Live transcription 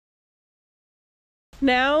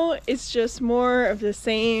Now it's just more of the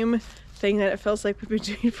same thing that it feels like we've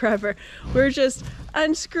been doing forever. We're just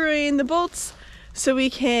unscrewing the bolts so we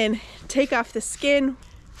can take off the skin.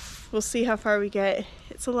 We'll see how far we get.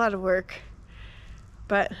 It's a lot of work,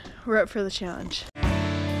 but we're up for the challenge.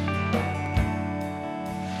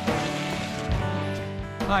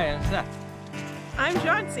 Hi, I'm Seth. I'm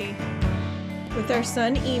Joncee, with our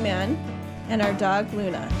son Eman and our dog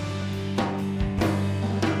Luna.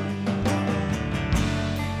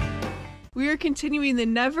 We are continuing the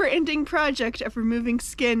never-ending project of removing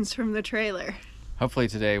skins from the trailer. Hopefully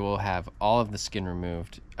today we'll have all of the skin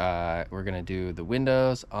removed. We're gonna do the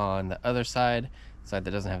windows on the other side that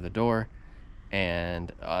doesn't have the door,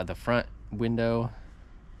 and the front window.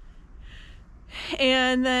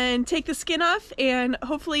 And then take the skin off and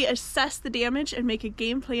hopefully assess the damage and make a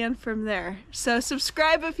game plan from there. So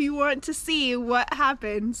subscribe if you want to see what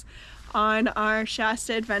happens on our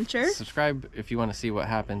Shasta adventure. Subscribe if you want to see what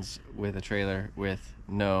happens with a trailer with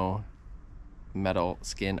no metal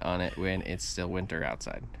skin on it when it's still winter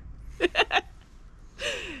outside.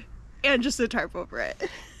 And just a tarp over it.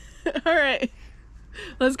 All right,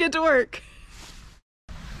 let's get to work.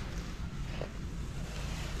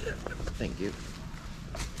 Thank you.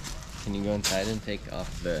 Can you go inside and take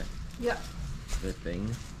off the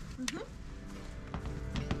thing? Mm-hmm.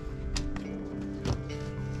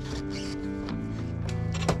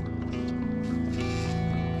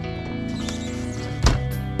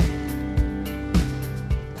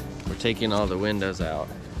 We're taking all the windows out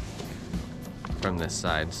from this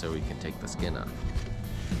side so we can take the skin off.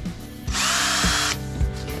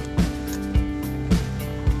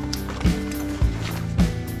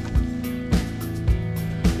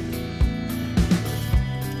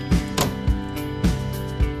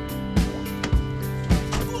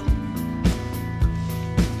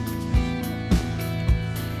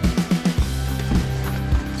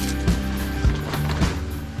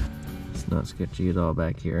 Not sketchy at all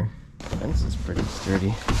back here. The fence is pretty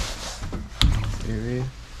sturdy. This area,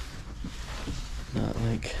 not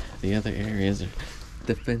like the other areas.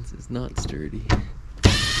 The fence is not sturdy.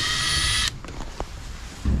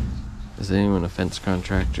 Is anyone a fence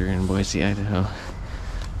contractor in Boise, Idaho?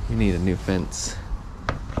 We need a new fence.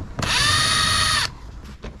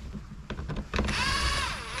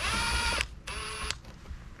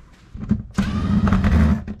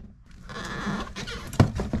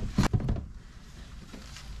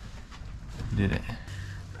 Did it.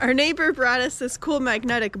 Our neighbor brought us this cool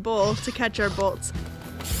magnetic bowl to catch our bolts.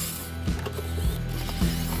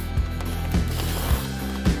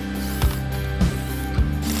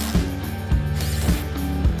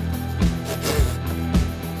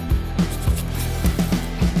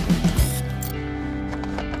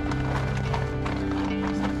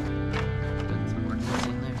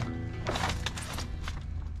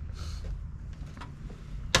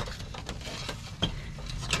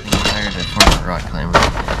 Rock climber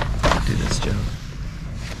to do this job.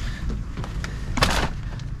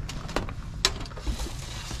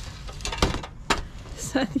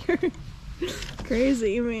 Seth, you're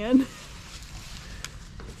crazy, man.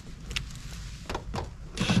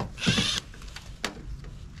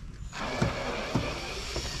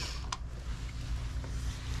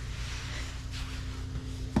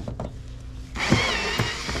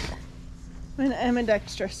 An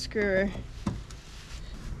ambidextrous screwer.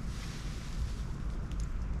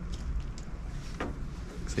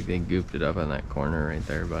 Looks like they gooped it up on that corner right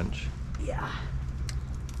there a bunch. Yeah.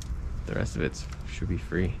 The rest of it should be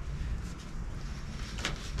free.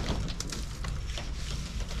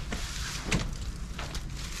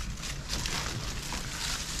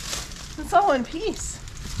 It's all one piece.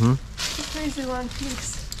 Hmm? It's a crazy long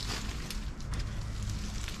piece.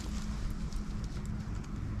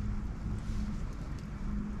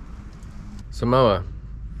 Samoa,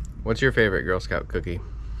 what's your favorite Girl Scout cookie?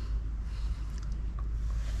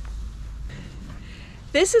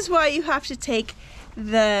 This is why you have to take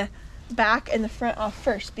the back and the front off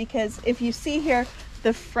first, because if you see here,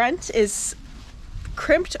 the front is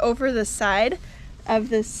crimped over the side of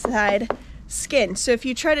the side skin. So if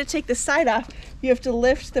you try to take the side off, you have to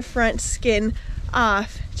lift the front skin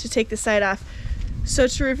off to take the side off. So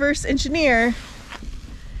to reverse engineer,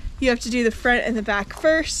 you have to do the front and the back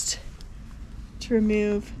first to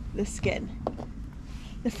remove the skin.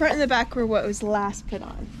 The front and the back were what was last put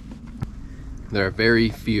on. There are very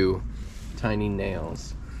few tiny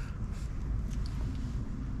nails.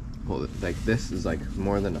 Well, like this is like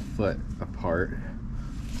more than a foot apart.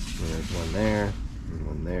 And there's one there and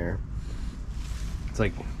one there. It's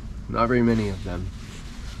like not very many of them.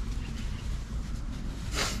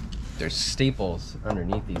 there's staples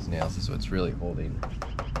underneath these nails is what's really holding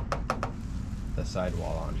the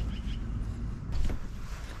sidewall on.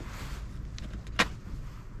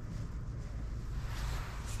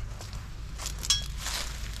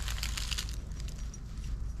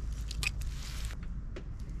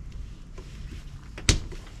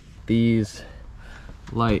 These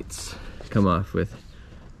lights come off with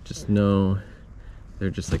just they're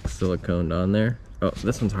just like siliconed on there. Oh,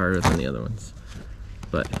 this one's harder than the other ones,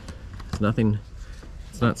 but it's nothing,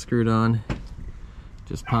 it's not screwed on,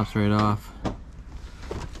 just pops right off.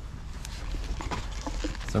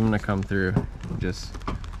 So I'm gonna come through and just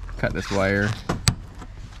cut this wire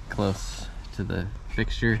close to the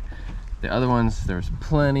fixture. The other ones, there's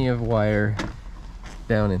plenty of wire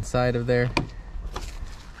down inside of there.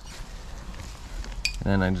 And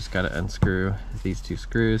then I just gotta unscrew these two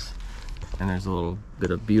screws, and there's a little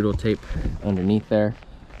bit of butyl tape underneath there,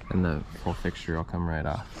 and the whole fixture will come right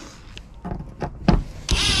off.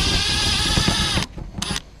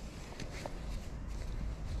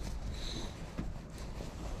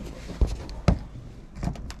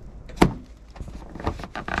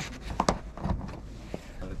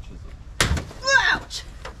 Ouch!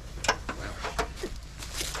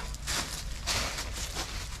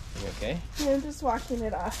 You okay? Yeah, I'm just walking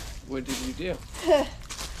it off. What did you do?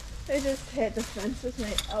 I just hit the fence with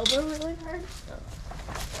my elbow really hard.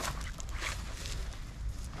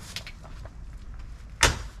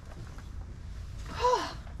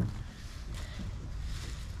 Oh.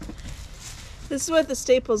 This is what the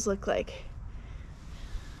staples look like.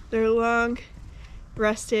 They're long,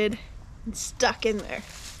 rusted, and stuck in there.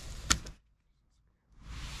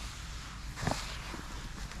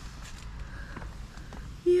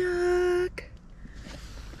 Yuck.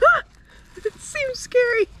 Ah, it seems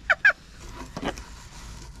scary.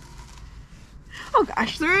 Oh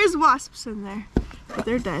gosh, there is wasps in there, but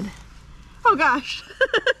they're dead. Oh gosh.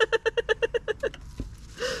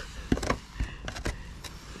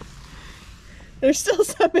 There's still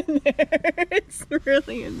some in there. It's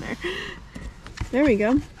really in there. There we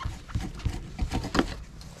go.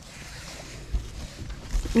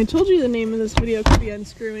 I told you the name of this video could be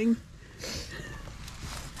unscrewing.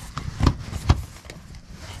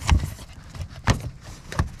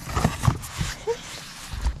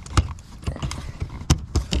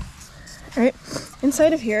 Alright,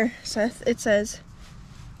 inside of here, Seth, it says,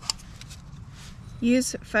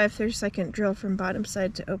 use 5 32nd drill from bottom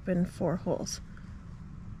side to open 4 holes.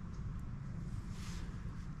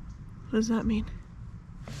 What does that mean?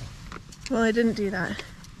 Well, I didn't do that.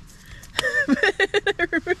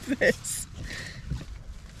 But remove this.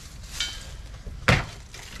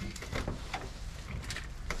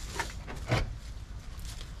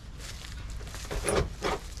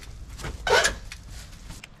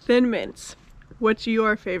 Thin Mints. What's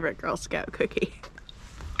your favorite Girl Scout cookie?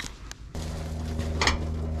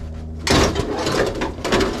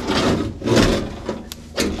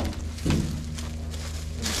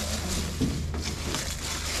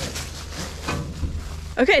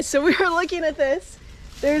 Okay, so we were looking at this.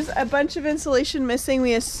 There's a bunch of insulation missing.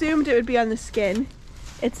 We assumed it would be on the skin.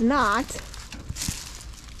 It's not.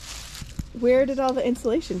 Where did all the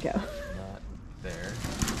insulation go? Not there.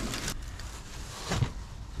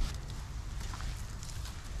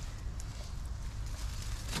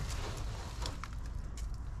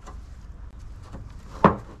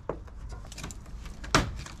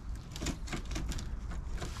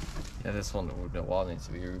 Yeah, this one, the wall needs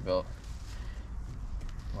to be rebuilt.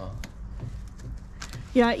 Wow.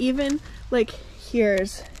 Yeah, even like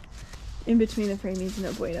here's in between the framings,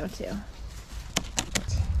 no bueno too.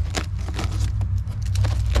 It's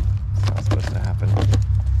not supposed to happen.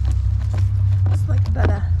 It's like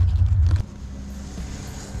better.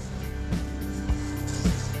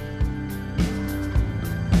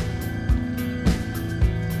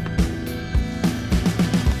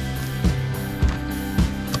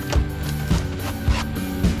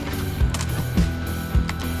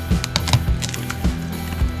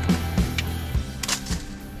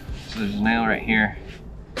 There's a nail right here,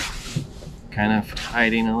 kind of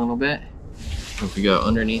hiding a little bit. So if we go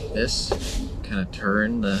underneath this, kind of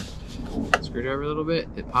turn the screwdriver a little bit,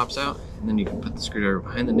 it pops out, and then you can put the screwdriver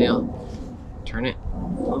behind the nail, turn it a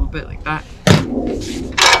little bit like that,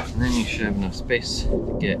 and then you should have enough space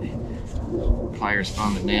to get pliers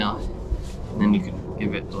on the nail, and then you can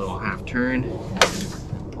give it a little half turn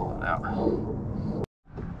and pull it out.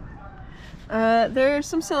 There's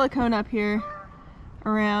some silicone up here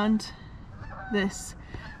around this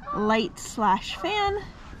light slash fan.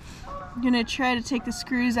 I'm gonna try to take the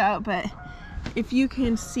screws out, but if you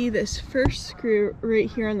can see this first screw right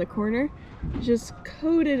here on the corner, just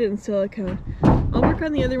coated in silicone. I'll work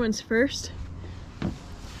on the other ones first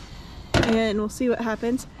and we'll see what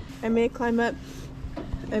happens. I may climb up.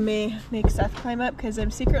 I may make Seth climb up because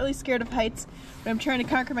I'm secretly scared of heights, but I'm trying to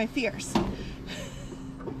conquer my fears.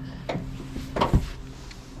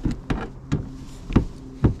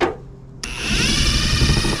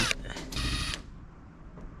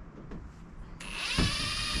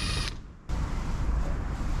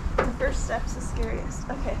 The first step's the scariest.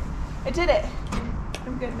 Okay, I did it.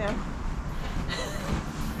 I'm good now.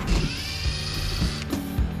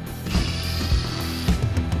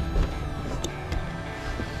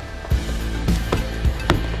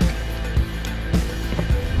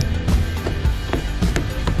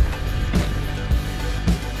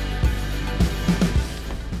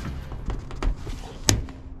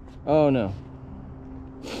 Oh no.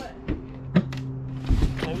 What?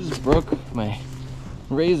 I just broke my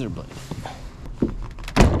razor blade.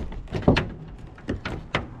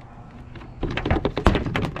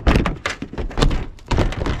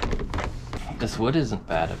 This wood isn't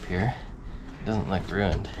bad up here. It doesn't look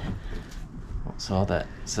ruined. So all that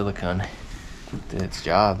silicone did its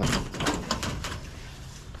job.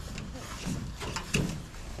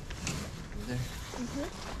 There.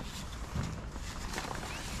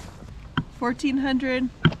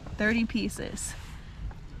 1,430 pieces.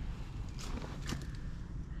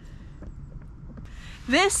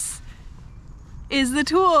 This is the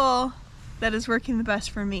tool that is working the best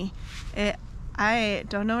for me. I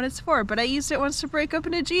don't know what it's for, but I used it once to break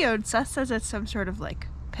open a geode. Seth says it's some sort of like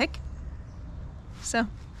pick. So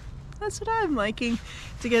that's what I'm liking,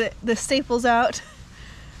 to get the staples out.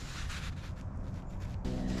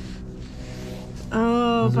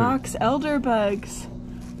 Oh, box elder bugs.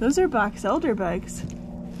 Those are box elder bugs.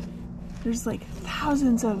 There's like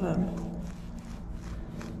thousands of them.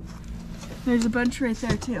 There's a bunch right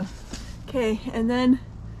there too. Okay, and then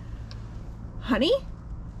honey?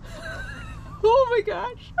 Oh my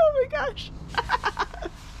gosh, oh my gosh.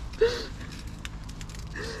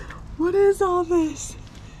 What is all this?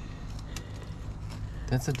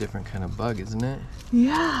 That's a different kind of bug, isn't it?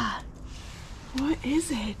 Yeah. What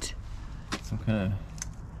is it? Some kind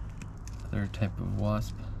of other type of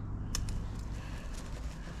wasp.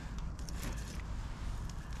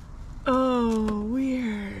 Oh,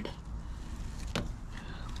 weird.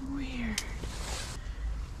 Weird.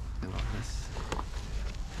 I love this.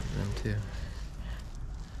 Them too.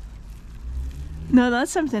 No,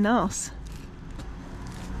 that's something else.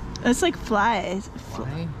 That's like flies.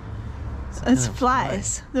 Fly? That's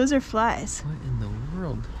flies. Those are flies. What in the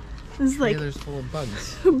world? This is like Trailer's full of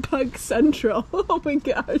bugs. Bug Central. Oh my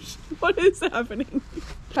gosh. What is happening?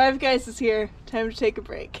 Five Guys is here. Time to take a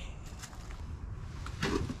break.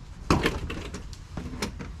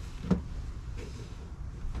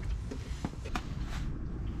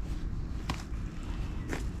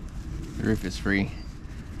 The roof is free.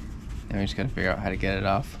 Now we just gotta figure out how to get it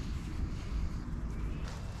off.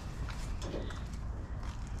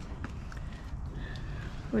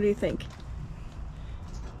 What do you think?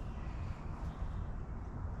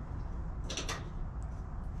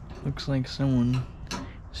 Looks like someone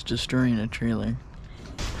is destroying a trailer.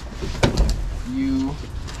 You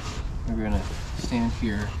are gonna stand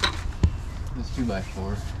here, this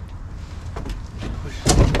 2x4, push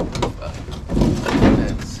the roof up.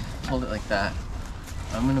 Let's hold it like that.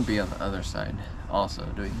 I'm gonna be on the other side, also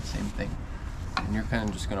doing the same thing. And you're kind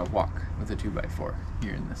of just gonna walk with a 2x4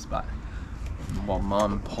 here in this spot, while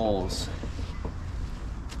Mom pulls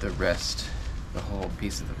the rest, the whole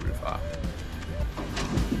piece of the roof off.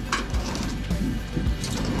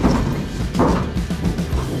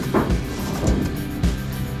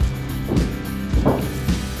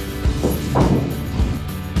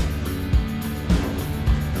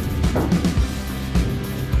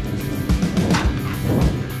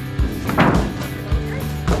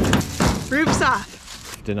 Roof's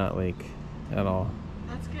off. Did not leak at all.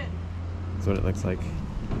 That's good. That's what it looks like.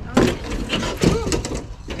 Are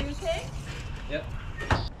you okay? Yep.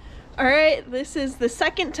 Alright, this is the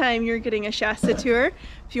second time you're getting a Shasta tour.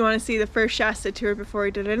 If you want to see the first Shasta tour before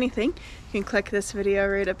we did anything, you can click this video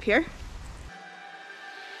right up here.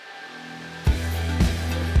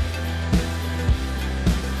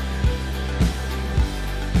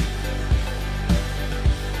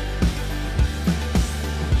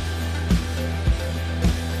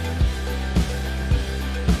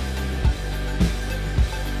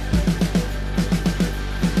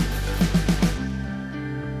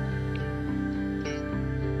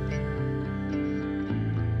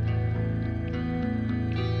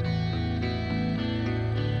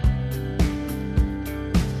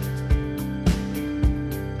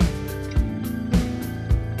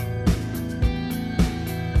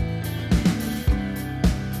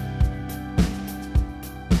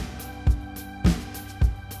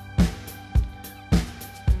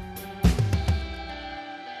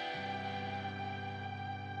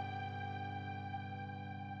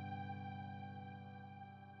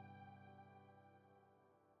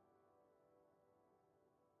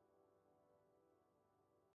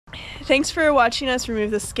 thanks for watching us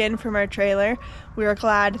remove the skin from our trailer. We are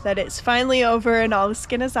glad that it's finally over and all the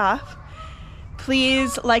skin is off.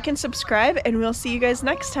 Please like and subscribe, and we'll see you guys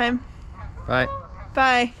next time. Bye.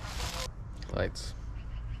 Bye. Lights.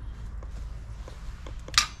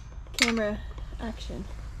 Camera, action.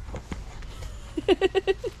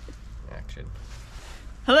 Action.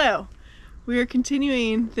 Hello. We are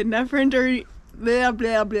continuing the never-ending blah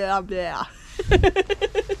blah blah blah.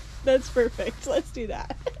 That's perfect. Let's do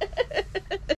that.